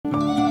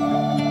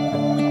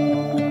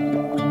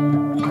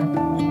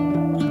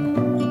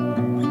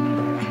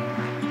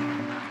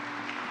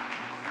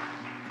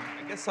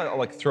guess I'll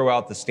like throw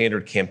out the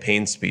standard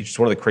campaign speech. It's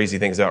one of the crazy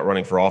things about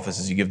running for office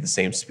is you give the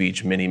same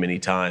speech many, many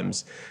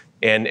times.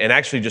 And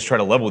actually just try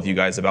to level with you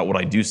guys about what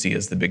I do see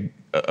as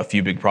a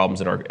few big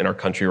problems in our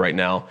country right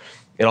now.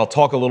 And I'll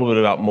talk a little bit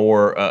about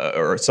more,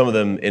 or some of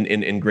them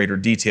in greater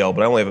detail,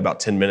 but I only have about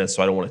 10 minutes,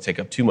 so I don't want to take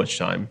up too much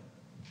time.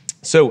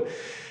 So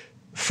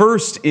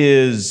first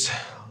is,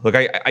 look,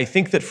 I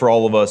think that for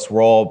all of us,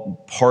 we're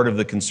all part of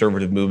the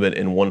conservative movement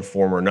in one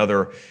form or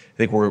another. I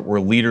think we're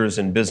leaders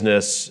in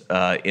business,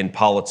 in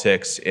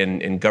politics,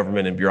 in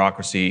government and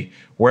bureaucracy,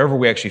 wherever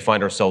we actually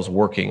find ourselves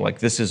working. Like,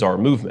 this is our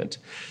movement.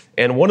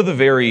 And one of the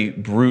very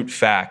brute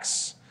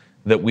facts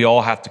that we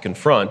all have to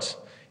confront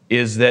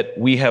is that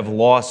we have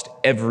lost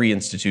every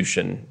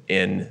institution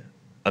in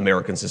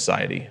American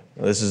society.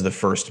 This is the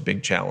first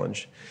big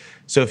challenge.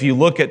 So if you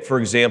look at, for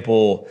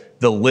example,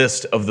 the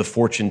list of the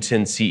Fortune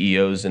 10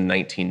 CEOs in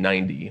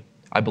 1990,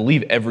 I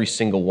believe every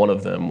single one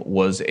of them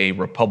was a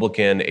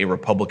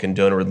Republican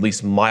donor, at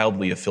least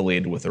mildly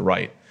affiliated with the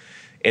right.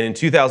 And in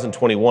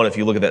 2021, if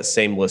you look at that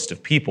same list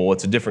of people,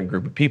 it's a different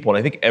group of people, and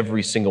I think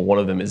every single one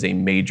of them is a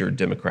major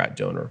Democrat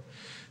donor.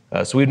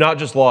 So we've not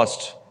just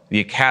lost the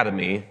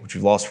academy, which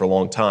we've lost for a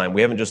long time.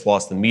 We haven't just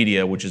lost the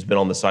media, which has been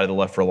on the side of the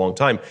left for a long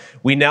time.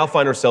 We now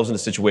find ourselves in a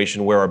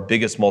situation where our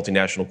biggest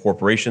multinational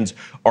corporations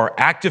are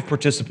active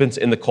participants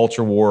in the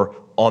culture war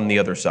on the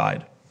other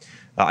side.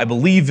 I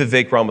believe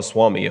Vivek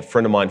Ramaswamy, a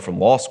friend of mine from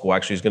law school,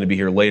 actually is going to be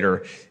here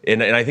later,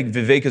 and I think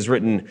Vivek has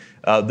written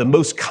the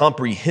most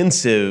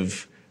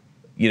comprehensive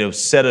the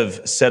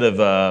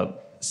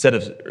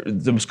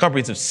most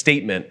comprehensive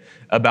statement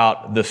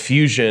about the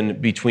fusion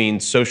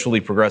between socially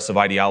progressive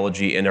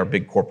ideology and our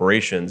big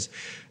corporations.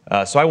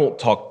 So I won't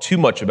talk too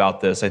much about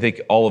this. I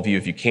think all of you,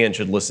 if you can,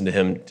 should listen to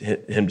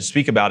him to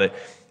speak about it,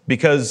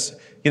 because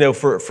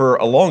for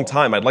a long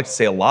time, I'd like to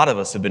say a lot of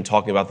us have been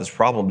talking about this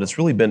problem, but it's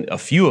really been a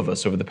few of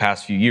us over the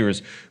past few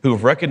years who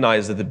have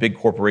recognized that the big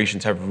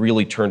corporations have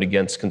really turned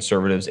against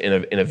conservatives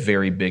in a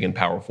very big and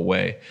powerful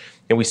way.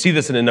 And we see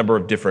this in a number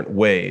of different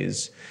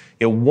ways.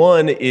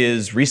 One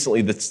is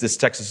recently this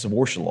Texas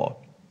abortion law.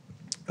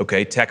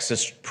 Okay,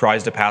 Texas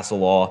tries to pass a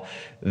law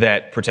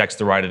that protects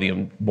the right of the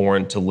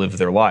unborn to live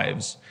their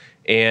lives.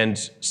 And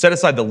set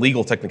aside the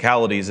legal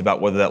technicalities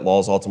about whether that law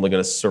is ultimately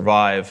going to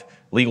survive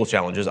legal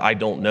challenges. I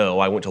don't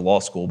know. I went to law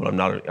school, but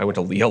I went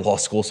to Leo Law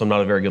School, so I'm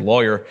not a very good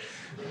lawyer.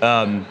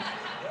 But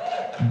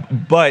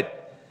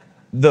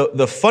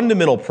the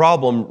fundamental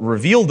problem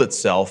revealed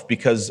itself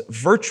because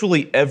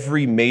virtually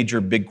every major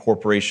big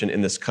corporation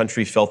in this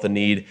country felt the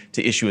need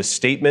to issue a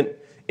statement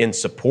in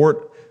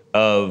support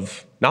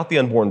of not the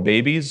unborn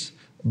babies,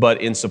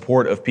 but in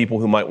support of people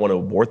who might want to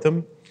abort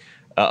them.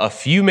 A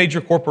few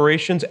major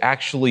corporations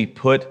actually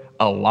put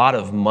a lot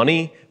of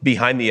money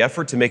behind the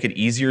effort to make it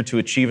easier to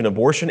achieve an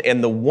abortion.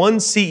 And the one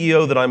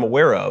CEO that I'm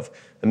aware of,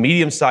 a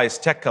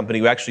medium-sized tech company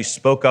who actually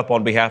spoke up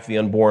on behalf of the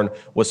unborn,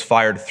 was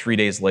fired 3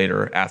 days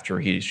later after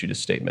he issued a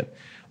statement.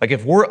 Like,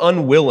 if we're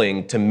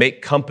unwilling to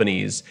make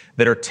companies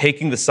that are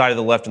taking the side of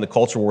the left in the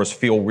culture wars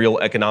feel real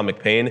economic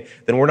pain,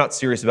 then we're not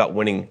serious about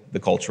winning the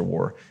culture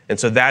war. And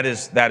so that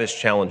is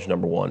challenge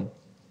number one.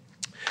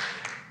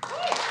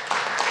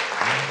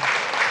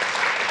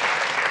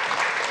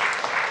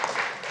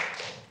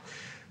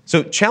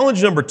 So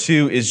challenge number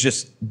two is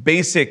just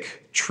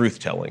basic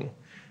truth-telling.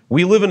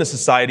 We live in a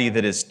society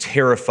that is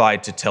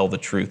terrified to tell the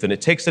truth, and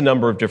it takes a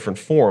number of different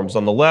forms.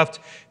 On the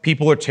left,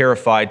 people are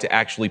terrified to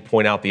actually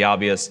point out the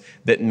obvious,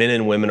 that men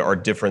and women are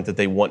different, that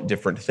they want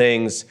different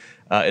things,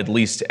 at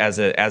least as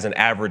an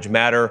average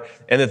matter,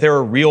 and that there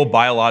are real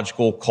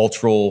biological,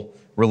 cultural,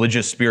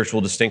 religious,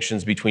 spiritual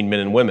distinctions between men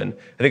and women.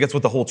 I think that's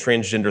what the whole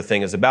transgender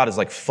thing is about, is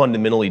like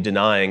fundamentally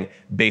denying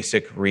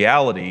basic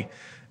reality.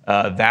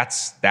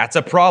 That's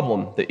a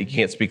problem, that you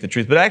can't speak the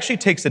truth. But it actually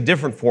takes a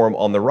different form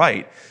on the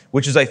right,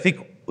 which is, I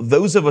think,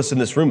 those of us in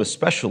this room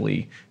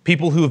especially,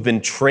 people who have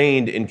been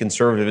trained in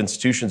conservative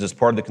institutions as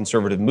part of the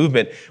conservative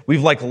movement,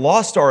 we've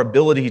lost our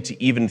ability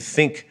to even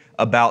think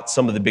about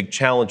some of the big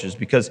challenges,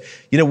 because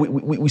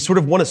we sort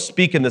of want to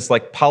speak in this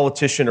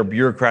politician or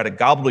bureaucratic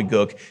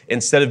gobbledygook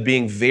instead of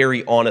being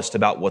very honest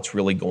about what's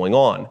really going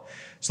on.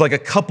 So a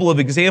couple of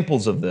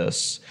examples of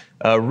this.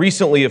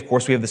 Recently, of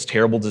course, we have this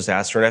terrible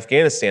disaster in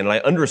Afghanistan, and I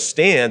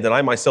understand that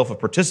I myself have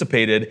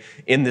participated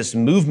in this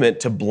movement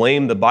to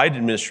blame the Biden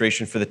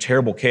administration for the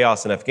terrible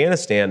chaos in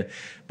Afghanistan,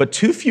 but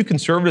too few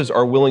conservatives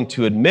are willing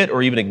to admit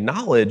or even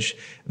acknowledge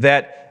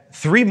that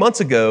 3 months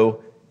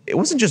ago, it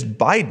wasn't just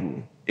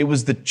Biden. It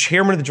was the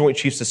chairman of the Joint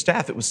Chiefs of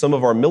Staff. It was some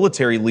of our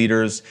military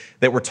leaders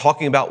that were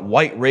talking about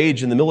white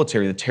rage in the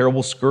military, the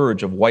terrible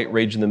scourge of white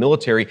rage in the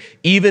military,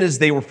 even as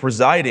they were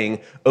presiding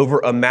over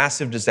a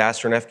massive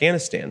disaster in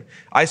Afghanistan.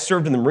 I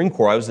served in the Marine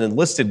Corps. I was an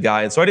enlisted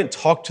guy, and so I didn't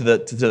talk to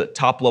the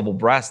top-level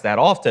brass that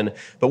often.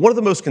 But one of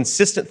the most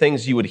consistent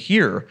things you would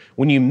hear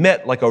when you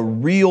met a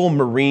real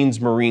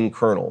Marine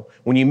colonel,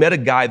 when you met a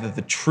guy that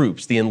the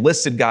troops, the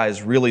enlisted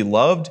guys, really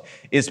loved,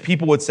 is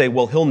people would say,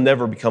 well, he'll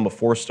never become a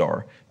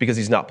four-star because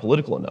he's not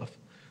political enough.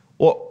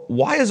 Well,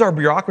 why is our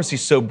bureaucracy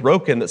so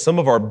broken that some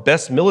of our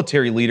best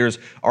military leaders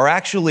are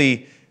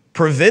actually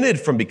prevented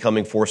from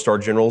becoming four-star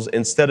generals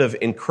instead of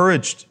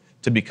encouraged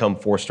to become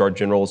four-star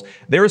generals.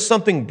 There is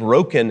something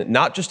broken,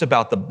 not just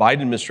about the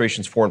Biden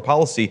administration's foreign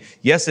policy.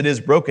 Yes, it is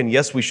broken.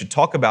 Yes, we should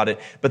talk about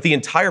it. But the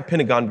entire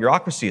Pentagon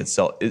bureaucracy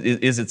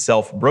is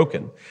itself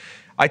broken.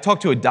 I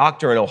talked to a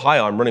doctor in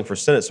Ohio. I'm running for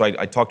Senate, so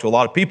I talked to a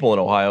lot of people in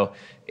Ohio.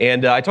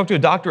 And I talked to a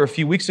doctor a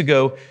few weeks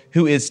ago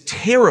who is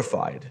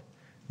terrified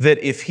that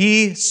if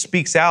he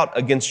speaks out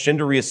against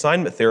gender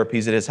reassignment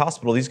therapies at his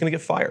hospital, he's going to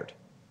get fired,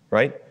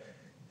 right?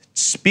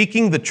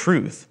 Speaking the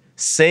truth,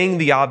 saying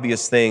the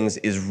obvious things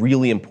is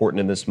really important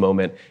in this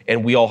moment,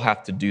 and we all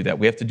have to do that.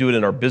 We have to do it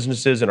in our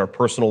businesses, in our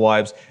personal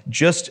lives,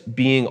 just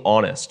being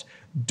honest.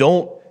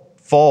 Don't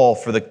fall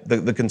for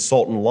the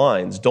consultant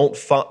lines. Don't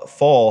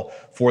fall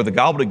for the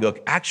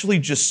gobbledygook. Actually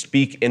just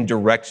speak in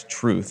direct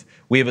truth.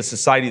 We have a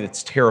society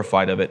that's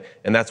terrified of it,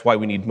 and that's why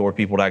we need more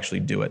people to actually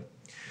do it.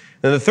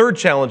 And the third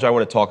challenge I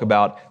want to talk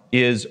about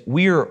is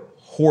we're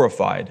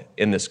horrified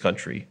in this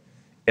country.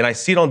 And I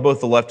see it on both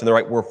the left and the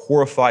right. We're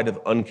horrified of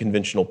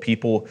unconventional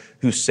people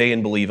who say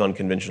and believe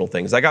unconventional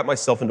things. I got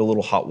myself into a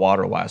little hot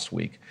water last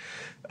week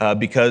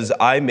because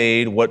I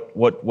made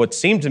what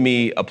seemed to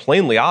me a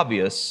plainly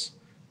obvious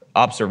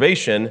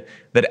observation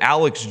that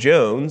Alex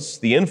Jones,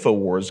 the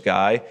InfoWars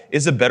guy,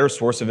 is a better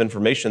source of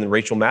information than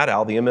Rachel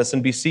Maddow, the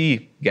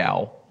MSNBC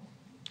gal.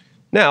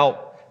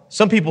 Now,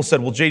 some people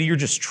said, well, JD, you're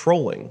just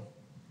trolling.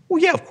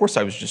 Well, yeah, of course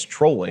I was just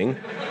trolling.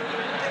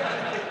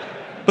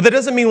 But that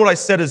doesn't mean what I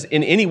said is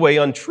in any way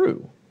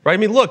untrue, right? I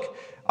mean, look,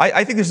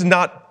 I think there's a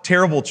not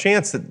terrible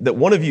chance that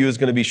one of you is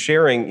going to be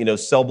sharing,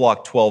 cell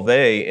block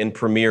 12A in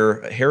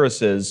Premier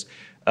Harris's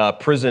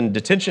prison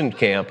detention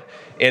camp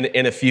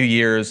in a few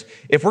years.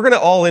 If we're going to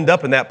all end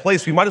up in that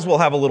place, we might as well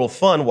have a little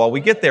fun while we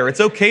get there.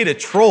 It's okay to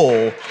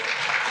troll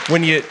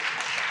when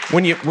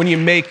you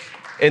make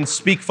and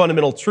speak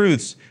fundamental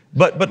truths.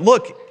 But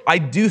look, I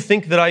do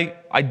think what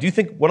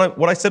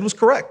I said was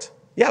correct.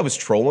 Yeah, I was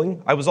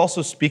trolling. I was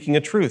also speaking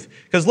a truth.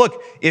 Because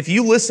look, if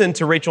you listen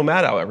to Rachel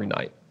Maddow every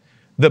night,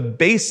 the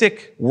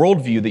basic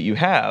worldview that you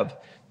have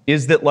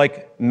is that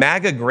like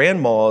MAGA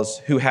grandmas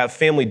who have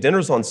family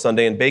dinners on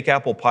Sunday and bake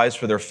apple pies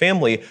for their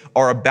family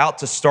are about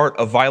to start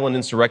a violent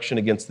insurrection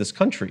against this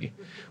country.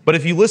 But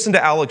if you listen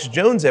to Alex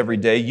Jones every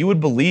day, you would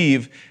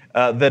believe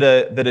that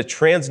a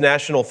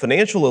transnational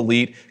financial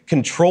elite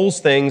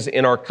controls things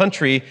in our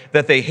country,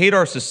 that they hate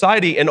our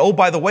society, and oh,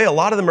 by the way, a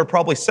lot of them are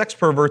probably sex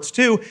perverts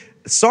too.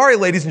 Sorry,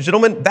 ladies and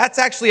gentlemen, that's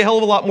actually a hell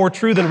of a lot more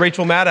true than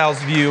Rachel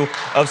Maddow's view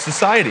of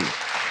society.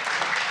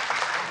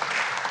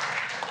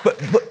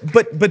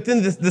 But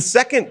then the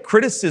second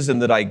criticism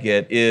that I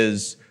get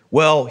is,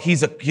 well,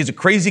 he's a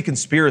crazy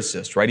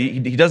conspiracist, right?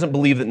 He doesn't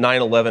believe that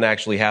 9/11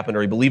 actually happened,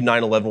 or he believed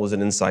 9/11 was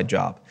an inside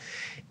job.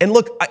 And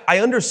look, I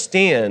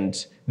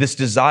understand this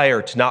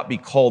desire to not be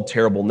called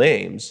terrible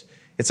names.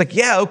 It's like,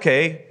 yeah,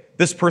 okay,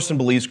 this person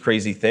believes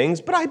crazy things,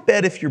 but I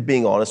bet if you're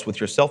being honest with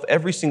yourself,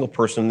 every single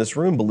person in this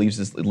room believes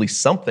at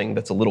least something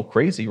that's a little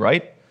crazy,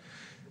 right?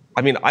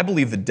 I mean, I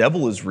believe the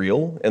devil is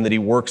real and that he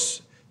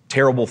works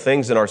terrible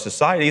things in our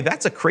society.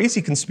 That's a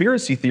crazy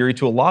conspiracy theory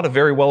to a lot of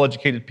very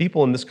well-educated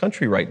people in this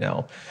country right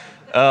now.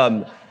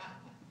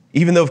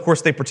 Even though, of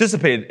course, they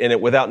participated in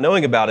it without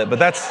knowing about it, but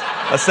that's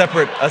a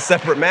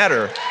separate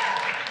matter.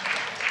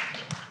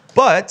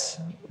 But,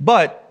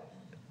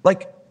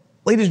 like,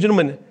 ladies and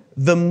gentlemen,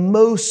 the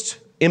most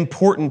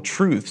important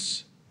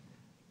truths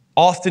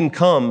often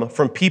come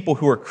from people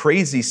who are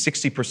crazy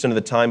 60% of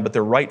the time, but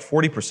they're right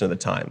 40% of the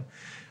time.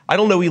 I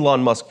don't know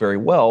Elon Musk very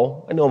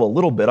well. I know him a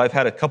little bit. I've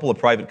had a couple of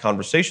private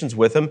conversations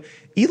with him.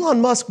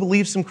 Elon Musk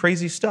believes some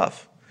crazy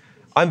stuff.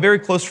 I'm very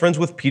close friends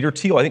with Peter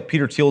Thiel. I think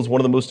Peter Thiel is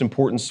one of the most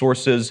important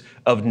sources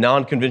of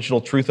non-conventional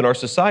truth in our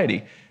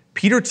society.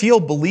 Peter Thiel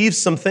believes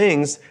some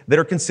things that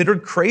are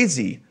considered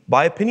crazy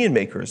by opinion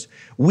makers.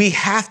 We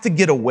have to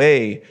get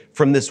away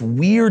from this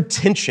weird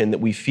tension that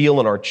we feel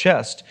in our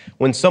chest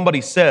when somebody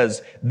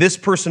says, this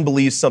person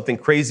believes something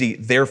crazy,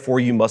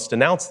 therefore you must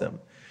denounce them.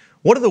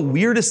 One of the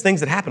weirdest things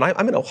that happened,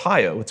 I'm in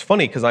Ohio. It's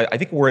funny because I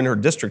think we're in her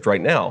district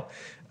right now.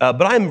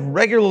 But I'm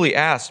regularly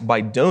asked by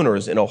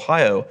donors in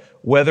Ohio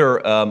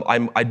whether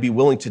I'd be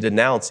willing to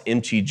denounce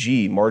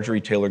MTG,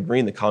 Marjorie Taylor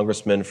Greene, the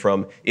congressman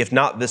from, if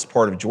not this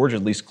part of Georgia,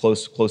 at least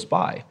close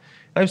by. And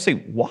I would say,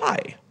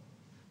 why?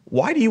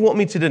 Why do you want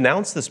me to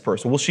denounce this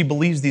person? Well, she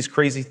believes these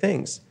crazy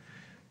things.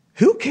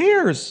 Who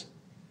cares?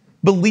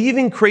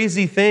 Believing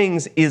crazy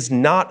things is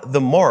not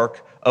the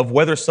mark of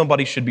whether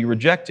somebody should be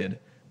rejected.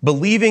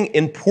 Believing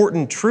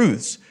important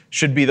truths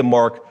should be the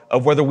mark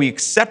of whether we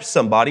accept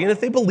somebody. And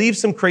if they believe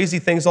some crazy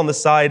things on the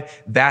side,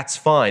 that's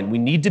fine. We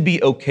need to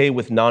be okay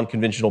with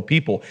non-conventional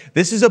people.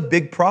 This is a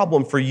big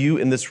problem for you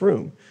in this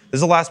room. This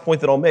is the last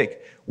point that I'll make.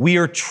 We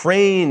are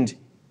trained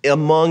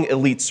among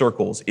elite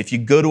circles. If you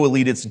go to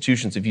elite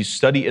institutions, if you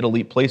study at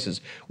elite places,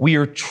 we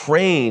are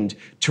trained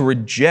to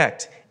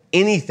reject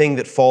anything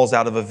that falls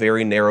out of a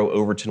very narrow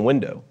Overton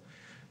window.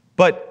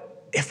 But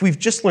if we've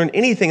just learned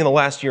anything in the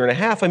last year and a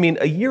half, I mean,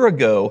 a year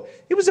ago,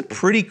 it was a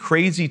pretty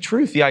crazy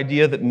truth, the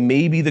idea that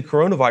maybe the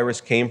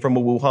coronavirus came from a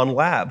Wuhan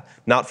lab,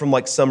 not from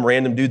like some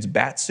random dude's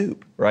bat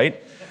soup,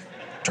 right?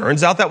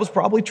 Turns out that was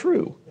probably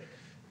true.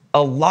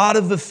 A lot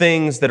of the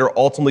things that are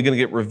ultimately going to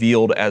get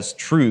revealed as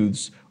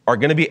truths are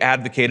going to be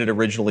advocated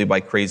originally by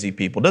crazy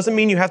people. Doesn't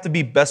mean you have to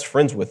be best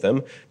friends with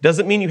them.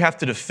 Doesn't mean you have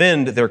to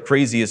defend their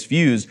craziest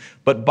views.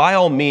 But by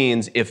all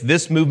means, if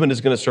this movement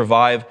is going to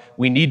survive,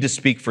 we need to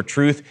speak for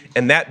truth.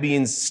 And that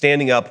means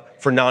standing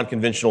up for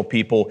non-conventional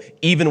people,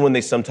 even when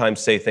they sometimes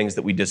say things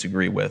that we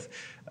disagree with.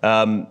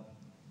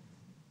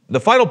 The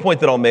final point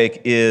that I'll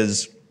make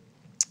is,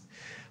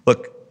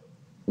 look,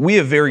 we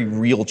have very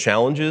real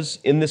challenges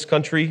in this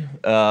country.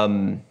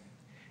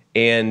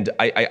 And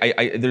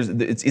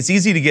it's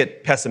easy to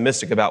get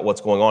pessimistic about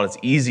what's going on. It's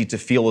easy to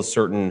feel a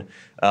certain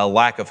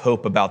lack of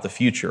hope about the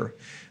future.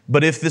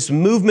 But if this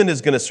movement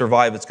is going to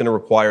survive, it's going to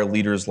require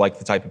leaders like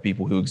the type of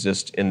people who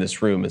exist in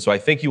this room. And so I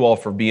thank you all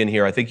for being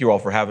here. I thank you all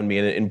for having me.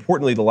 And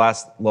importantly, the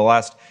last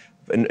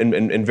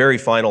and very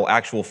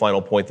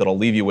final point that I'll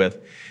leave you with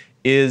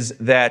is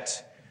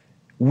that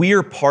we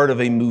are part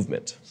of a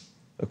movement,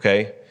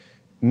 okay?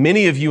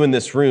 Many of you in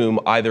this room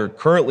either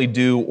currently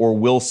do or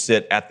will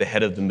sit at the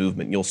head of the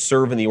movement. You'll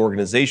serve in the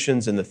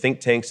organizations, in the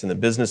think tanks, in the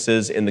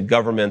businesses, in the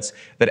governments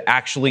that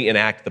actually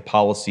enact the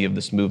policy of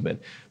this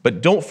movement.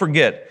 But don't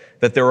forget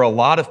that there are a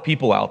lot of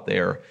people out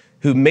there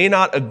who may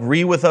not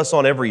agree with us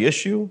on every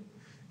issue,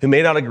 who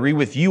may not agree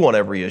with you on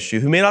every issue,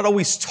 who may not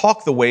always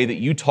talk the way that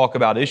you talk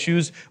about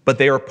issues, but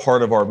they are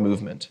part of our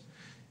movement.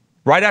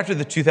 Right after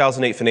the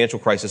 2008 financial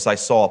crisis, I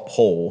saw a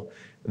poll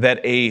that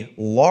a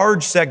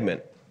large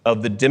segment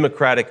of the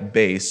Democratic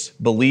base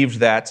believed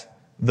that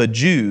the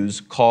Jews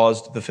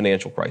caused the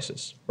financial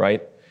crisis,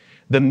 right?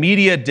 The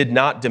media did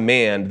not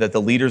demand that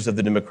the leaders of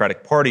the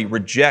Democratic Party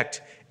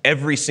reject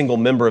every single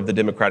member of the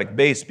Democratic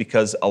base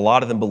because a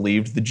lot of them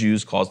believed the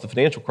Jews caused the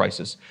financial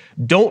crisis.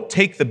 Don't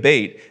take the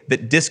bait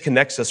that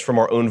disconnects us from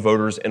our own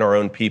voters and our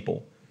own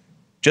people.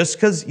 Just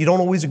because you don't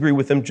always agree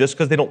with them, just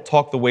because they don't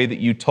talk the way that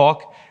you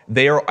talk,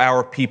 they are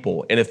our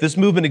people. And if this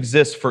movement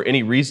exists for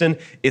any reason,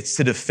 it's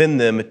to defend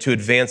them, to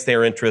advance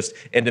their interests,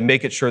 and to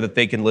make it sure that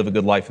they can live a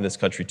good life in this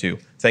country too.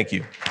 Thank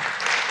you.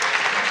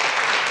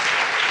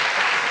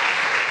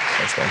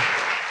 Thanks, man.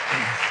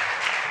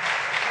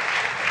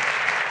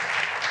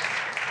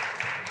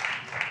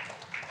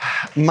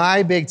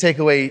 My big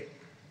takeaway,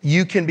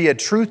 you can be a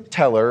truth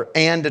teller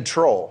and a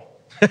troll.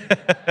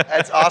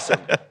 That's awesome.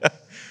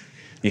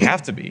 You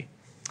have to be.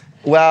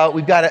 Well,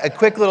 we've got a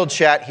quick little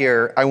chat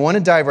here. I want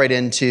to dive right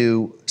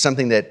into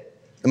something that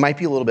might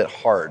be a little bit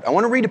hard. I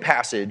want to read a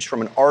passage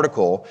from an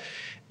article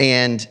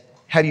and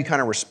have you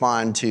kind of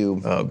respond to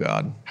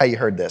how you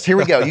heard this. Here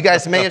we go. You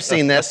guys may have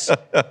seen this.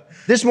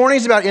 This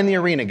morning's about in the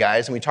arena,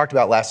 guys, and we talked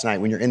about last night.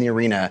 When you're in the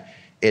arena,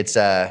 it's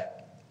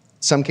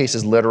some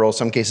cases literal,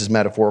 some cases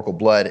metaphorical,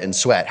 blood and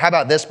sweat. How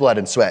about this blood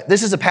and sweat?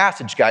 This is a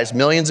passage, guys.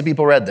 Millions of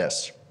people read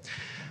this.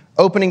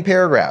 Opening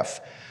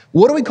paragraph.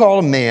 What do we call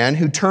a man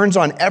who turns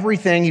on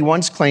everything he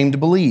once claimed to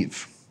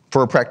believe?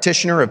 For a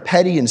practitioner of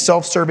petty and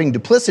self-serving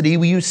duplicity,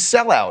 we use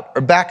sellout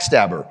or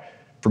backstabber.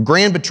 For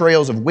grand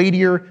betrayals of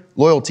weightier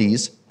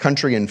loyalties,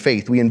 country and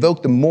faith, we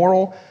invoke the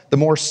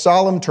more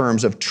solemn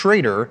terms of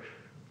traitor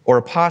or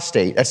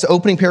apostate. That's the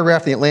opening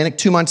paragraph in The Atlantic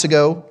 2 months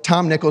ago.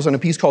 Tom Nichols on a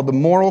piece called The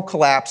Moral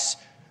Collapse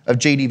of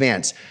J.D.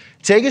 Vance.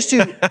 Take us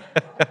to...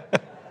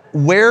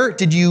 Where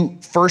did you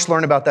first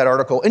learn about that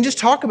article? And just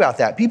talk about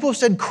that. People have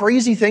said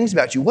crazy things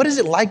about you. What is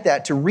it like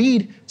that to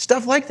read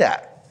stuff like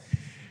that?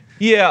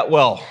 Yeah,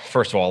 well,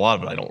 first of all, a lot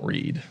of it I don't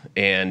read.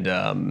 And,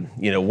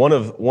 when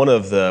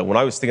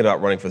I was thinking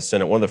about running for the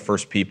Senate, one of the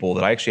first people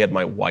that I actually had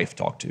my wife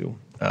talk to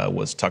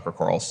was Tucker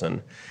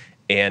Carlson.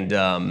 And,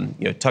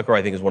 Tucker,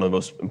 I think, is one of the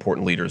most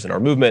important leaders in our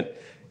movement.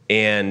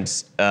 And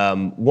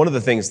one of the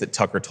things that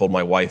Tucker told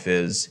my wife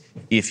is,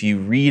 if you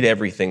read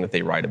everything that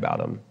they write about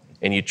him,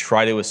 and you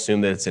try to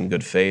assume that it's in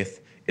good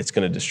faith, it's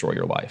going to destroy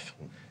your life.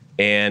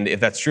 And if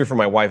that's true for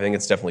my wife, I think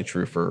it's definitely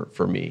true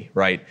for me,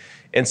 right?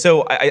 And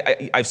so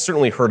I've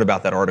certainly heard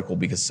about that article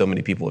because so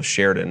many people have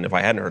shared it. And if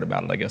I hadn't heard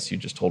about it, I guess you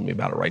just told me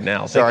about it right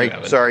now.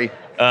 Sorry.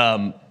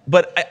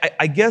 But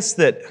I guess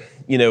that,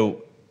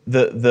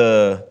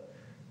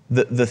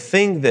 the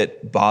thing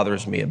that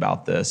bothers me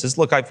about this is,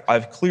 look,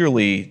 I've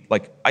clearly,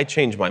 I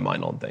changed my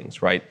mind on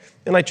things, right?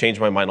 And I changed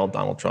my mind on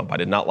Donald Trump. I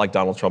did not like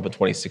Donald Trump in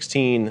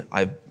 2016.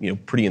 I,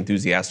 pretty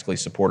enthusiastically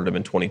supported him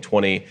in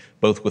 2020,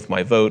 both with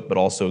my vote, but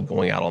also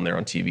going out on there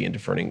on TV and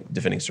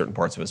defending certain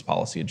parts of his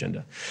policy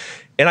agenda.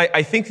 And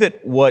I think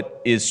that what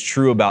is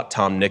true about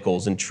Tom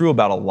Nichols and true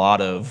about a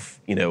lot of,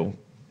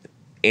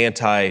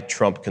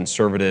 anti-Trump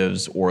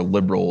conservatives or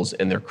liberals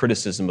and their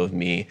criticism of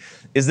me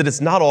is that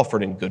it's not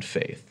offered in good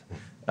faith.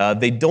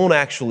 They don't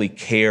actually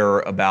care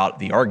about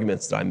the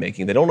arguments that I'm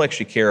making. They don't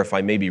actually care if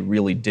I maybe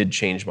really did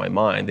change my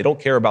mind. They don't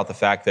care about the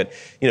fact that,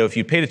 if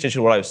you paid attention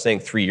to what I was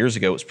saying 3 years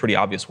ago, it was pretty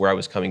obvious where I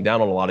was coming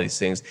down on a lot of these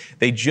things.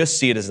 They just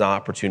see it as an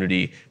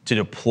opportunity to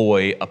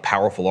deploy a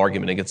powerful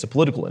argument against a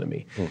political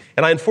enemy.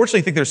 And I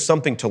unfortunately think there's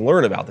something to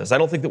learn about this. I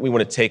don't think that we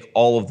want to take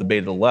all of the bait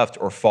of the left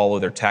or follow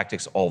their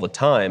tactics all the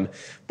time.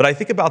 But I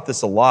think about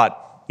this a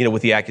lot.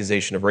 with the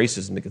accusation of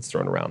racism that gets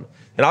thrown around.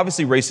 And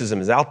obviously racism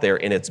is out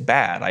there and it's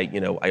bad.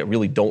 I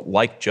really don't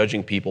like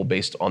judging people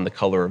based on the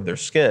color of their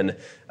skin.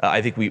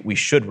 I think we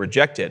should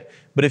reject it.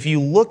 But if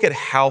you look at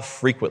how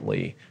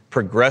frequently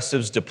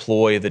progressives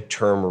deploy the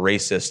term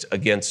racist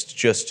against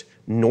just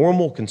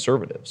normal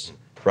conservatives,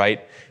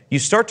 right? You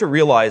start to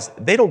realize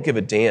they don't give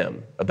a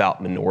damn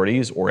about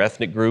minorities or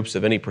ethnic groups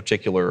of any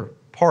particular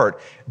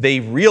part. They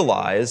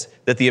realize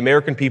that the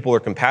American people are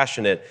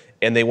compassionate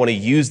and they want to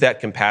use that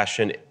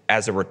compassion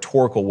as a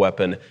rhetorical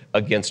weapon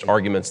against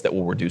arguments that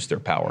will reduce their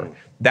power.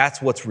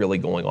 That's what's really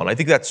going on. I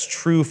think that's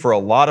true for a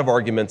lot of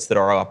arguments that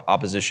our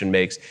opposition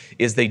makes,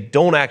 is they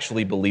don't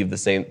actually believe the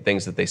same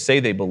things that they say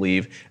they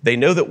believe. They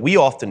know that we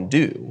often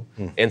do.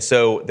 And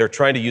so they're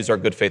trying to use our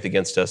good faith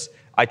against us.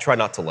 I try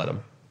not to let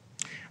them.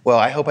 Well,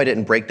 I hope I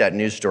didn't break that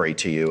news story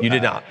to you. You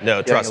did not.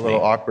 No, trust me. A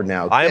little awkward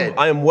now.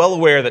 I am well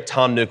aware that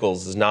Tom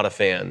Nichols is not a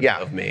fan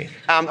of me.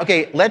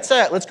 Okay, let's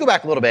go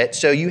back a little bit.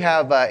 So you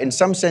have, in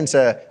some sense,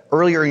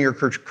 earlier in your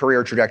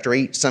career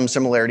trajectory, some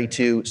similarity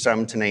to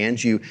some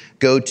Teneans. You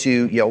go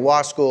to Yale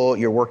Law School.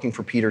 You're working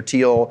for Peter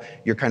Thiel.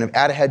 You're kind of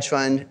at a hedge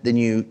fund. Then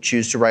you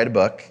choose to write a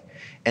book.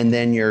 And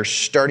then you're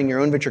starting your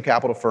own venture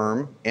capital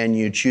firm, and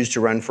you choose to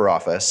run for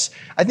office.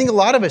 I think a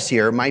lot of us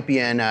here might be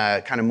in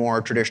kind of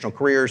more traditional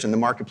careers in the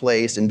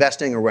marketplace,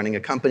 investing or running a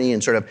company,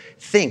 and sort of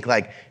think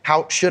like,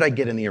 how should I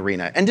get in the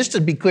arena? And just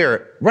to be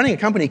clear, running a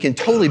company can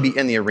totally be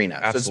in the arena.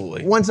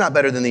 Absolutely. So one's not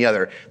better than the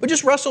other. But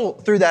just wrestle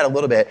through that a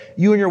little bit.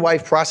 You and your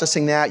wife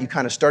processing that, you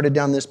kind of started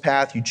down this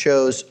path, you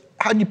chose.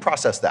 How did you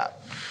process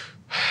that?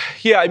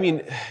 Yeah, I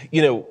mean,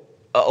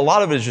 a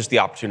lot of it is just the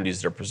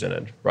opportunities that are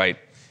presented, right?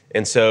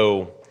 And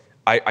so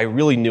I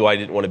really knew I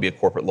didn't want to be a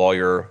corporate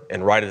lawyer,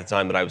 and right at the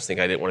time that I was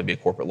thinking I didn't want to be a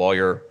corporate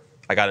lawyer,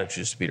 I got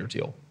introduced to Peter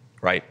Thiel,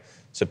 right?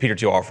 So Peter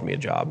Thiel offered me a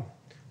job.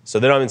 So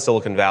then I'm in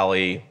Silicon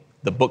Valley,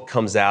 the book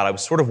comes out, I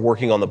was sort of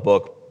working on the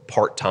book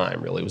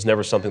part-time, really. It was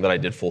never something that I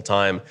did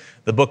full-time.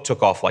 The book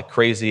took off like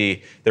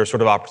crazy. There were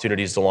sort of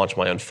opportunities to launch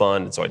my own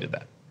fund, and so I did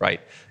that,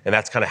 right? And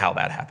that's kind of how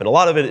that happened. A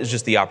lot of it is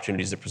just the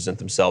opportunities that present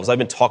themselves. I've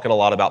been talking a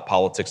lot about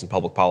politics and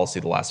public policy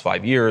the last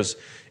 5 years,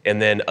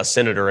 and then a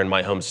senator in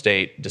my home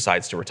state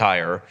decides to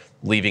retire,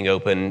 leaving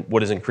open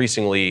what is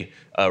increasingly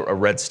a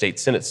red state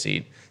Senate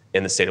seat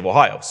in the state of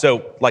Ohio.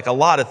 So like a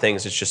lot of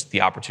things, it's just the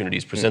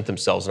opportunities present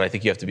themselves, and I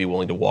think you have to be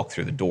willing to walk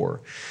through the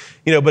door.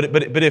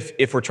 But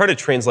if we're trying to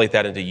translate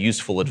that into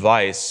useful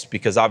advice,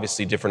 because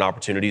obviously different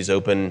opportunities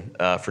open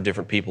for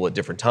different people at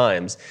different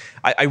times,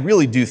 I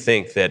really do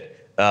think that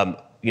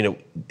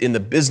in the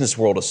business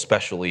world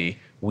especially,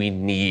 we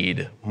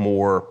need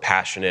more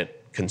passionate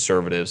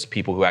conservatives,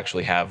 people who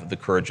actually have the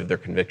courage of their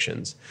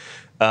convictions.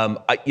 There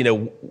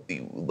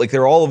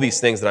are all of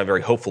these things that I'm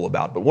very hopeful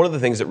about, but one of the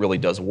things that really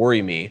does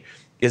worry me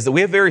is that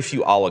we have very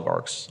few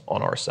oligarchs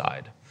on our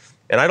side.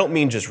 And I don't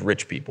mean just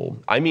rich people.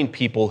 I mean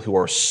people who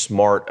are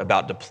smart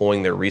about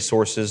deploying their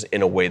resources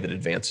in a way that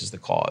advances the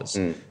cause.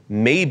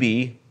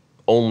 Maybe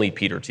only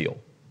Peter Thiel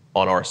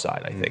on our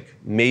side, I think.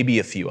 Maybe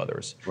a few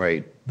others.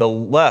 Right. The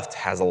left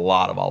has a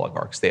lot of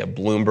oligarchs. They have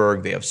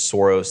Bloomberg, they have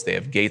Soros, they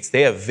have Gates.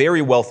 They have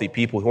very wealthy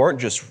people who aren't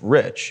just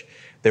rich,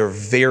 they're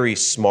very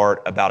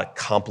smart about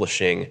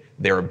accomplishing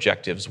their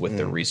objectives with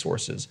their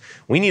resources.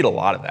 We need a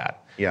lot of that.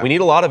 Yeah. We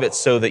need a lot of it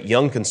so that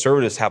young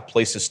conservatives have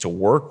places to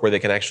work where they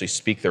can actually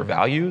speak their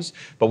values,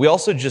 but we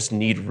also just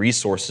need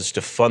resources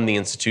to fund the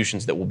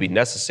institutions that will be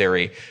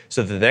necessary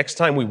so that the next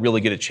time we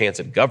really get a chance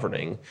at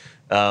governing,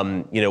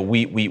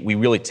 we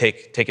really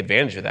take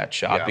advantage of that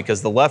shot,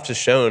 because the left has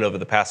shown over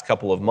the past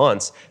couple of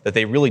months that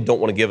they really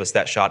don't want to give us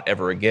that shot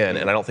ever again,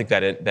 and I don't think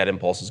that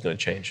impulse is going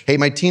to change. Hey,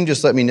 my team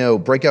just let me know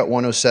Breakout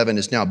 107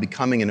 is now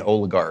becoming an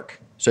oligarch.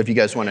 So if you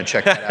guys want to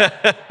check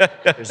that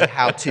out, there's a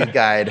how-to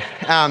guide.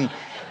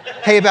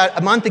 Hey, about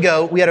a month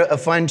ago, we had a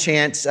fun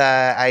chance.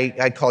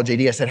 I called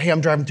JD. I said, hey,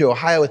 I'm driving through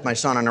Ohio with my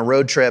son on a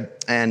road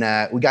trip,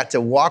 and we got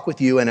to walk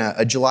with you in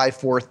a July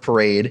 4th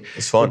parade.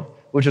 It's fun.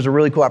 Which was a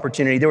really cool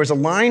opportunity. There was a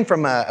line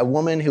from a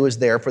woman who was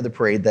there for the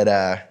parade that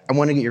I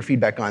want to get your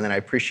feedback on that I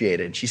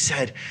appreciated. She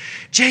said,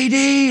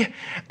 JD,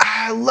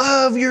 I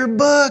love your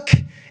book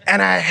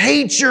and I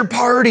hate your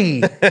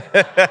party. Talk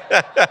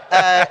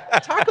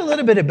a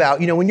little bit about,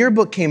 when your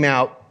book came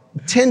out,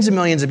 tens of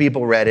millions of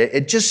people read it.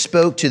 It just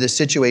spoke to the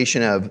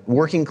situation of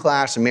working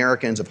class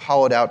Americans, of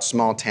hollowed out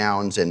small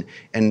towns, and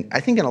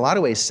I think in a lot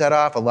of ways set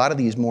off a lot of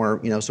these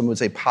more, some would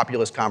say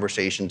populist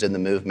conversations in the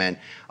movement.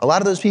 A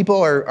lot of those people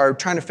are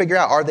trying to figure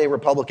out, are they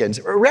Republicans?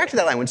 React to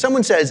that line. When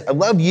someone says, I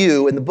love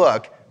you in the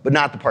book, but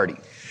not the party.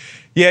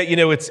 Yeah,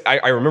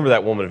 I remember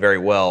that woman very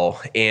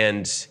well,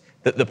 and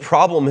the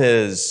problem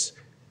is,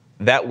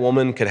 that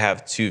woman could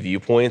have two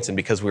viewpoints, and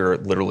because we were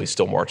literally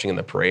still marching in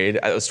the parade,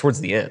 it was towards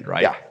the end,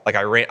 right? Yeah. Like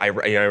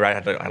I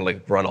had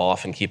to run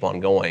off and keep on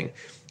going.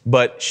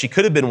 But she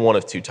could have been one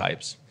of two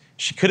types.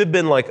 She could have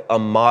been like a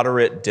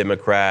moderate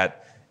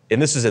Democrat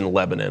and this is in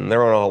Lebanon.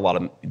 There aren't a lot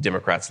of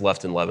Democrats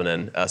left in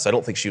Lebanon, so I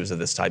don't think she was of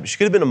this type. But she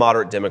could have been a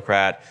moderate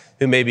Democrat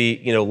who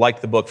maybe,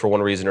 liked the book for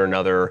one reason or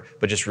another,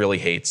 but just really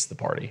hates the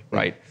party,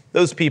 right?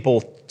 Those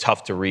people,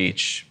 tough to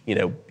reach.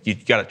 You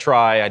got to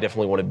try. I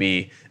definitely want to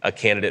be a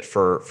candidate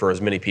for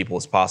as many people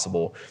as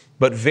possible.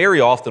 But very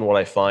often what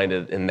I find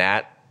in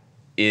that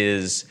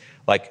is,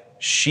 like,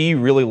 she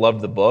really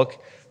loved the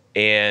book,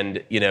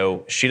 and,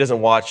 she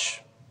doesn't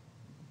watch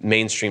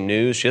mainstream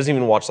news. She doesn't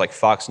even watch like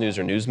Fox News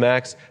or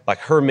Newsmax. Like,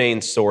 her main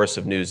source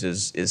of news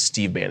is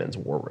Steve Bannon's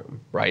War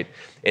Room, right?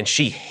 And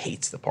she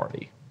hates the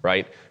party,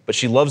 right? But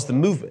she loves the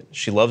movement.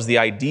 She loves the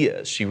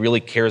ideas. She really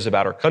cares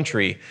about her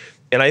country.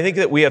 And I think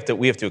that we have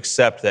to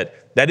accept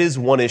that is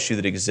one issue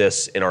that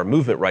exists in our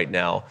movement right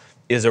now,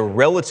 is a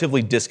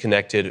relatively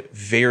disconnected,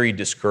 very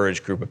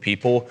discouraged group of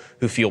people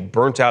who feel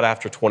burnt out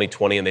after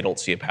 2020 and they don't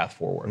see a path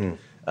forward.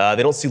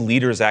 They don't see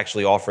leaders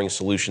actually offering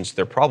solutions to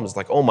their problems.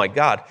 Like, oh my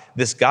God,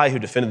 this guy who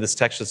defended this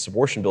Texas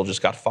abortion bill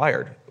just got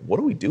fired. What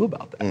do we do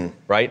about that,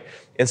 right?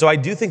 And so I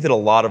do think that a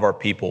lot of our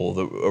people,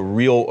 a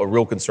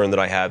real concern that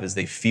I have is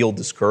they feel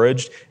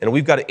discouraged, and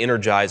we've got to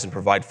energize and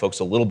provide folks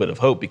a little bit of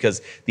hope,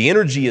 because the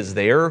energy is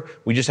there.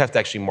 We just have to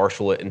actually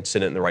marshal it and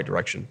send it in the right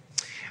direction.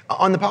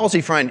 On the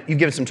policy front, you've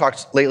given some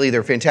talks lately.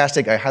 They're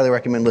fantastic. I highly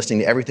recommend listening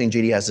to everything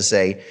JD has to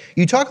say.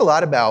 You talk a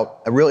lot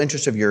about, a real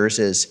interest of yours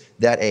is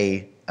that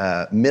a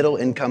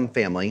middle-income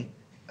family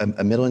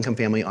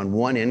on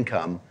one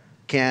income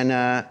can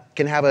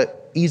have an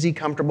easy,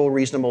 comfortable,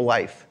 reasonable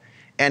life.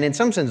 And in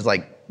some sense,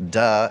 like,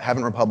 duh,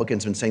 haven't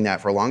Republicans been saying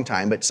that for a long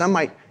time? But some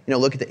might,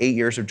 look at the 8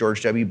 years of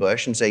George W.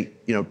 Bush and say,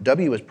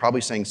 W was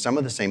probably saying some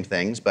of the same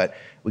things, but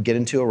we get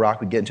into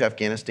Iraq, we get into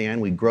Afghanistan,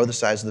 we grow the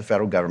size of the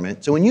federal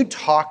government. So when you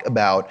talk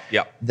about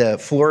the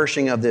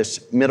flourishing of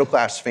this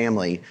middle-class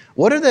family,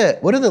 what are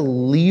the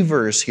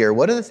levers here?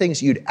 What are the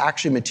things you'd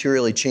actually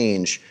materially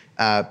change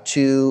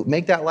to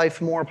make that life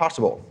more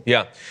possible?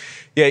 Yeah,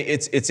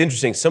 it's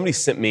interesting. Somebody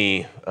sent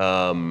me,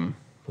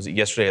 was it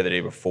yesterday or the day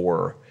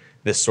before,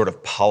 this sort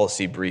of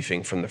policy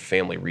briefing from the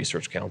Family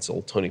Research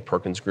Council, Tony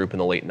Perkins' group in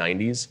the late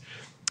 90s.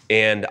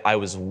 And I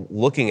was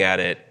looking at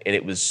it, and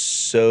it was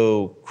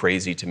so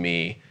crazy to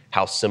me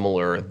how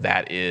similar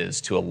that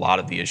is to a lot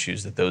of the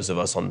issues that those of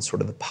us on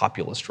sort of the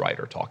populist right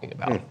are talking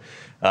about.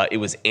 It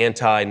was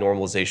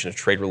anti-normalization of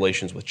trade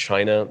relations with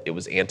China. It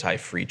was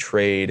anti-free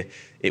trade.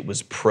 It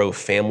was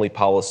pro-family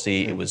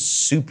policy. It was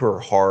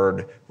super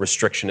hard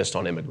restrictionist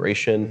on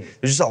immigration.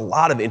 There's just a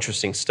lot of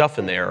interesting stuff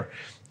in there.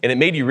 And it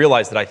made you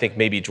realize that I think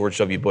maybe George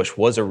W. Bush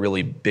was a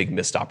really big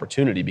missed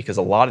opportunity, because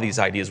a lot of these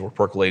ideas were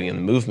percolating in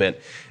the movement,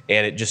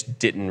 and it just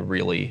didn't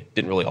really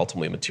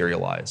ultimately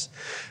materialize.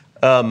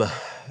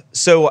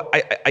 So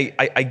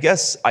I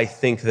guess I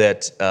think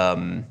that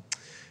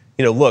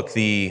look,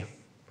 the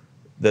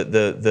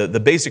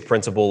basic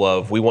principle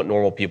of we want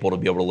normal people to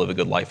be able to live a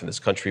good life in this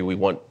country. We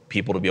want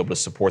people to be able to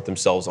support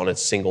themselves on a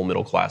single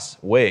middle class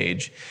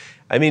wage.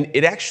 I mean,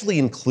 it actually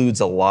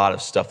includes a lot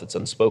of stuff that's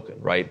unspoken,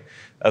 right?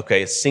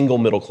 Okay, a single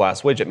middle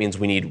class wage, that means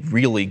we need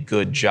really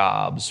good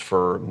jobs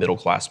for middle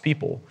class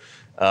people.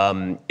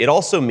 It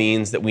also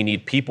means that we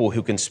need people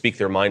who can speak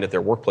their mind at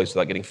their workplace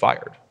without getting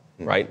fired,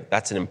 right?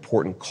 That's an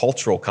important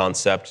cultural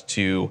concept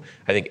to,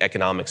 I think,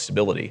 economic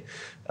stability.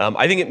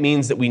 I think it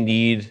means that we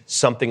need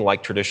something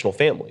like traditional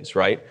families,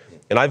 right?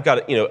 And I've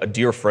got a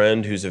dear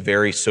friend who's a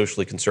very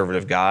socially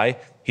conservative guy.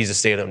 He's a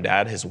stay-at-home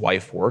dad. His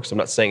wife works. I'm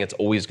not saying it's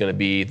always going to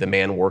be the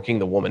man working,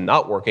 the woman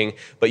not working,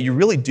 but you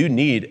really do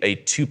need a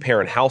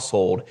two-parent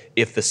household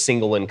if the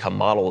single-income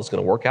model is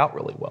going to work out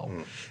really well.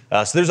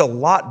 So there's a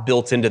lot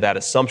built into that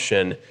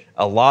assumption,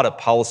 a lot of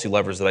policy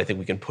levers that I think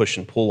we can push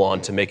and pull on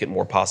to make it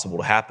more possible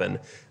to happen.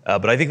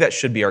 But I think that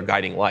should be our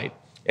guiding light.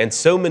 And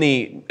so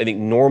many, I think,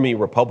 normie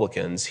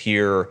Republicans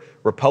hear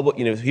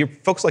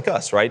folks like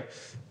us, right?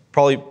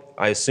 Probably,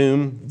 I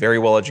assume, very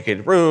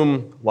well-educated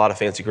room, a lot of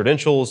fancy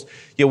credentials.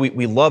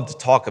 We love to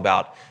talk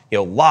about,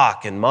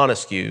 Locke and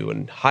Montesquieu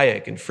and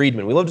Hayek and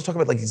Friedman. We love to talk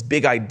about like these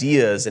big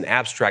ideas and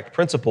abstract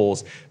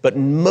principles, but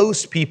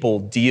most people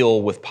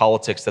deal with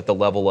politics at the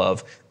level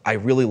of, I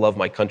really love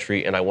my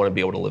country and I want to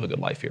be able to live a good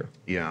life here.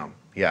 Yeah.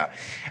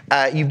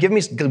 You've given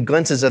me some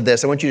glimpses of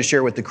this. I want you to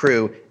share with the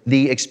crew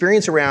the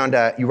experience around,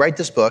 you write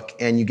this book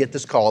and you get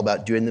this call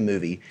about doing the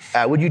movie.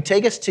 Would you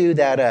take us to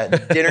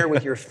that dinner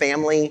with your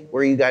family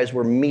where you guys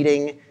were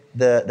meeting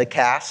the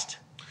cast?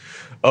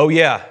 Oh,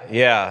 yeah.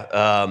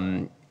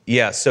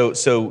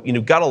 So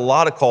got a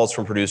lot of calls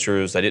from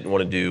producers. I didn't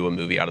want to do a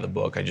movie out of the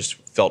book. I just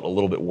felt a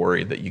little bit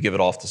worried that you give it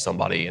off to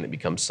somebody and it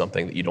becomes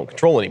something that you don't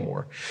control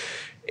anymore.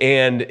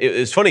 And it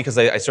was funny because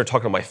I started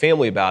talking to my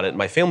family about it.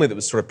 My family that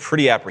was sort of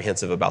pretty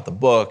apprehensive about the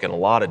book and a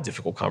lot of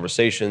difficult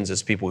conversations,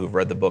 as people who've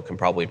read the book can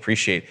probably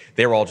appreciate,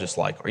 they were all just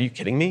like, are you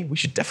kidding me? We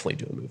should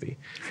definitely do a movie,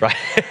 right?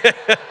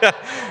 Because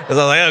I was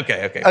like,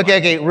 okay.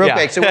 Okay, real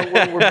quick. So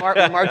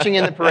we're marching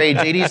in the parade.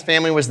 JD's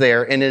family was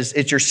there, and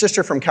it's your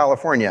sister from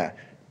California.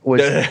 No,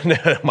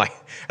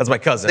 that's my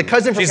cousin. The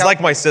cousin from She's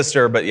like my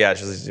sister, but yeah,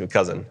 she's a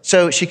cousin.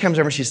 So she comes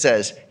over and she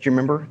says, do you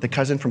remember the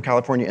cousin from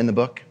California in the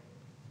book?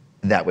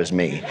 That was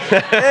me.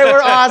 They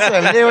were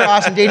awesome. They were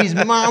awesome. JD's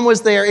mom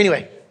was there.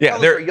 Anyway. Yeah,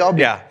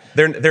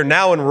 they're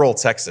now in rural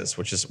Texas,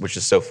 which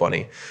is so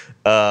funny.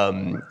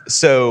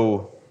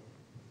 So,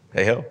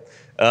 hey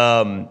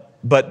ho.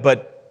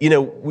 But you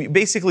know, we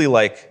basically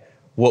like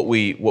what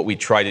we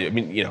try to do. I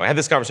mean, you know, I had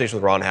this conversation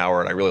with Ron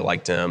Howard. I really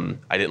liked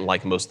him. I didn't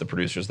like most of the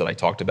producers that I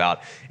talked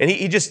about, and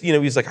he just, you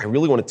know, he's like, I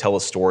really want to tell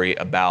a story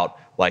about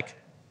like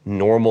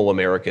normal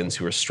Americans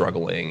who are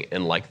struggling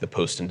in like the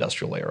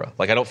post-industrial era.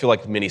 Like, I don't feel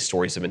like many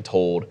stories have been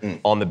told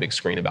on the big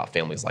screen about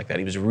families like that.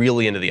 He was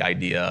really into the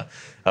idea,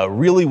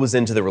 really was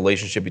into the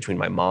relationship between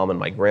my mom and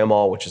my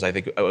grandma, which is, I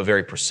think, a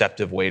very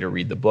perceptive way to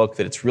read the book,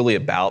 that it's really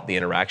about the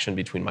interaction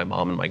between my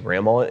mom and my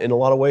grandma in a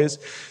lot of ways.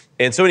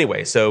 And so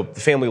anyway, so the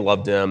family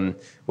loved him.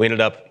 We ended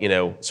up, you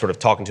know, sort of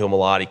talking to him a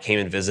lot. He came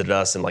and visited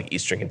us in like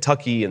Eastern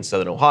Kentucky and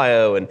Southern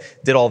Ohio and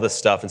did all this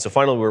stuff. And so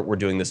finally we're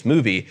doing this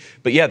movie.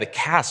 But yeah, the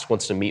cast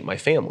wants to meet my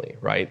family,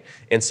 right?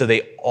 And so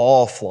they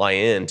all fly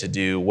in to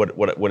do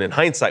what in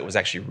hindsight was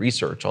actually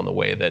research on the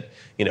way that,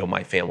 you know,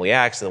 my family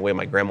acts and the way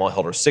my grandma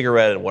held her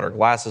cigarette and what her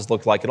glasses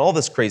looked like and all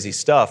this crazy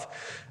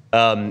stuff.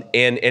 And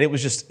it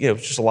was just, you know,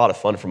 just a lot of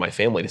fun for my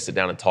family to sit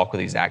down and talk with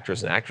these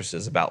actors and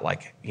actresses about,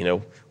 like, you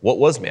know, what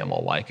was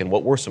Mamaw like and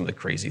what were some of the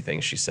crazy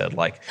things she said.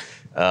 Like,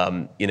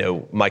 you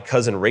know, my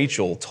cousin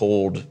Rachel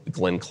told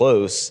Glenn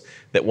Close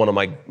that one of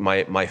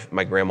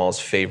my grandma's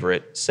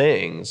favorite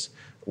sayings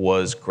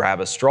was "grab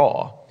a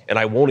straw." And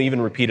I won't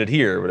even repeat it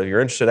here, but if you're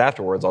interested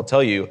afterwards, I'll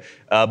tell you.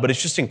 But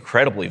it's just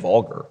incredibly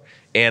vulgar.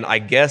 And I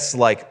guess,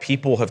 like,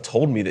 people have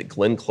told me that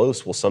Glenn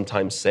Close will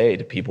sometimes say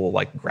to people,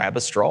 like, "grab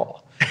a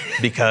straw,"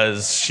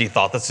 because she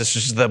thought this was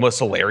just the most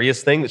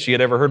hilarious thing that she had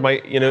ever heard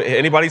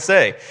anybody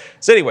say.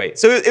 So anyway,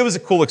 so it was a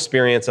cool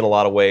experience in a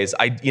lot of ways.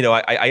 I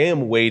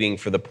am waiting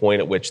for the point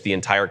at which the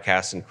entire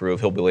cast and crew of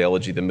Hillbilly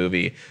Elegy, the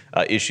movie,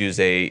 issues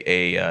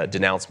a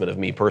denouncement of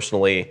me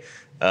personally.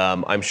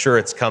 I'm sure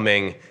it's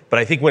coming, but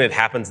I think when it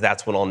happens,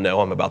 that's when I'll know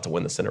I'm about to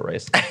win the Senate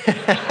race.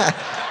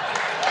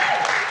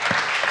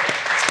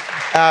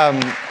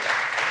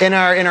 In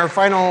our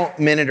final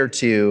minute or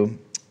two,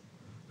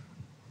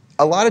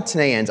 a lot of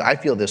Teneans, I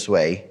feel this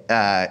way.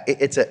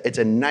 It's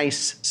a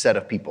nice set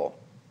of people.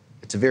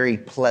 It's a very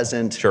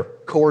pleasant,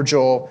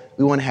 cordial.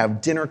 We want to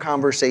have dinner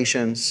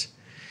conversations.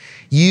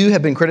 You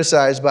have been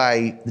criticized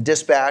by the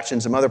Dispatch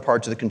and some other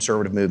parts of the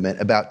conservative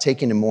movement about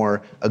taking a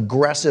more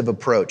aggressive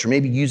approach, or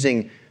maybe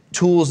using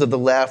tools of the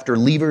left or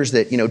levers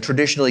that, you know,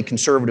 traditionally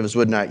conservatives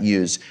would not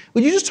use.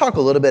 Would you just talk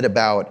a little bit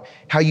about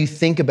how you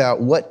think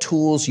about what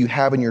tools you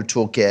have in your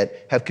toolkit?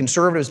 Have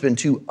conservatives been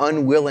too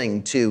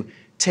unwilling to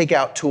take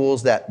out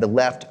tools that the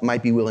left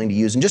might be willing to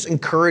use? And just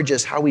encourage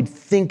us how we'd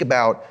think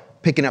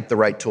about picking up the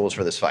right tools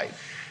for this fight.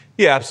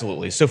 Yeah,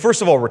 absolutely. So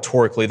first of all,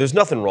 rhetorically, there's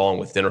nothing wrong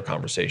with dinner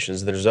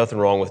conversations. There's nothing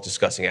wrong with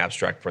discussing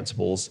abstract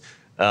principles.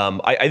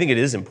 I think it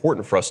is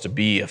important for us to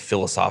be a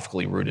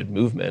philosophically rooted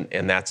movement,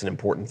 and that's an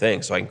important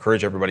thing. So I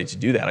encourage everybody to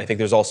do that. I think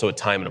there's also a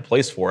time and a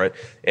place for it.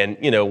 And,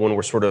 you know, when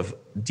we're sort of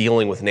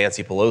dealing with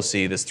Nancy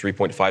Pelosi, this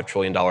 $3.5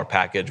 trillion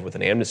package with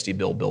an amnesty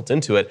bill built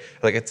into it,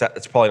 like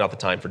it's probably not the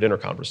time for dinner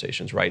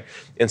conversations, right?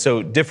 And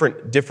so different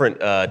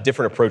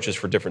approaches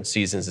for different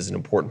seasons is an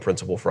important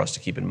principle for us to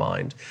keep in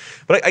mind.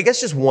 But I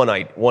guess just one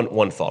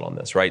thought on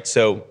this, right?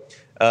 So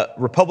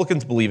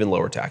Republicans believe in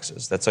lower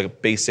taxes. That's like a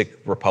basic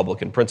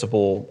Republican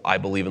principle. I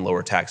believe in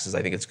lower taxes.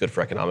 I think it's good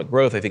for economic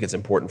growth. I think it's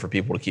important for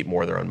people to keep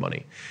more of their own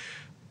money.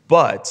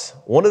 But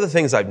one of the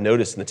things I've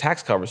noticed in the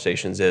tax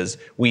conversations is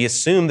we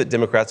assume that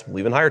Democrats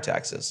believe in higher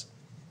taxes.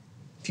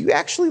 If you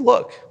actually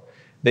look,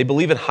 they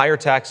believe in higher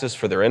taxes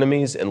for their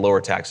enemies and lower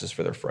taxes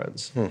for their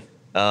friends.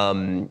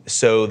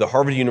 So the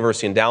Harvard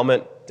University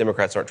endowment,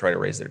 Democrats aren't trying to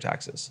raise their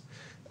taxes.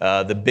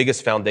 The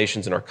biggest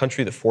foundations in our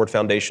country, the Ford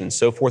Foundation and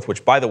so forth,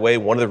 which, by the way,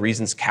 one of the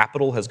reasons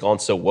capital has gone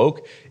so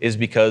woke is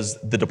because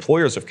the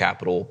deployers of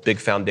capital, big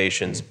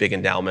foundations, big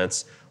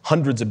endowments,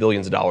 hundreds of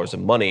billions of dollars of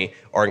money,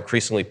 are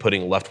increasingly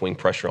putting left-wing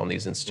pressure on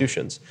these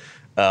institutions.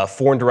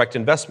 Foreign direct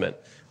investment,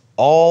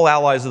 all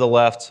allies of the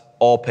left,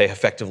 all pay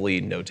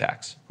effectively no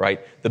tax,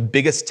 right? The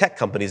biggest tech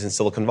companies in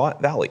Silicon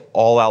Valley,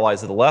 all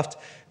allies of the left.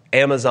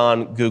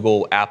 Amazon,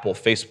 Google, Apple,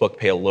 Facebook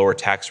pay a lower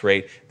tax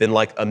rate than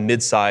like a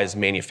mid-sized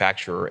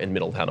manufacturer in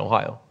Middletown,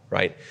 Ohio,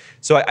 right?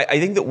 So I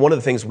think that one of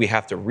the things we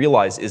have to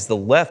realize is the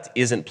left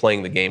isn't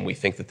playing the game we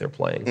think that they're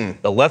playing.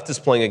 The left is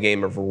playing a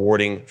game of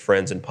rewarding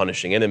friends and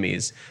punishing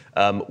enemies.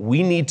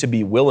 We need to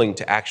be willing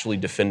to actually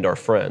defend our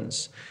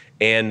friends.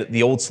 And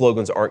the old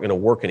slogans aren't going to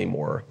work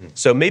anymore.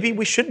 So maybe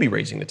we should be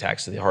raising the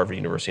tax of the Harvard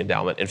University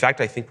endowment. In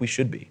fact, I think we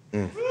should be.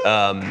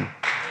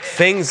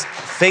 Things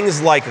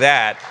like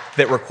that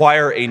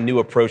require a new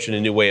approach and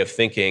a new way of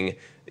thinking.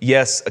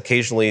 Yes,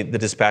 occasionally the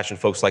Dispatch and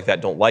folks like that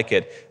don't like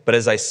it. But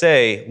as I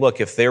say, look,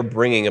 if they're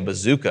bringing a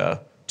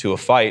bazooka to a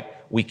fight,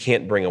 we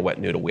can't bring a wet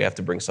noodle. We have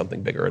to bring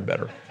something bigger and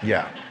better.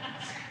 Yeah.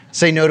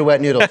 Say no to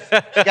wet noodles.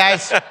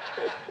 Guys,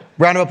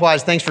 round of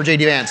applause. Thanks for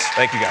J.D. Vance.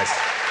 Thank you, guys.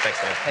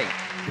 Thanks, man. Hey.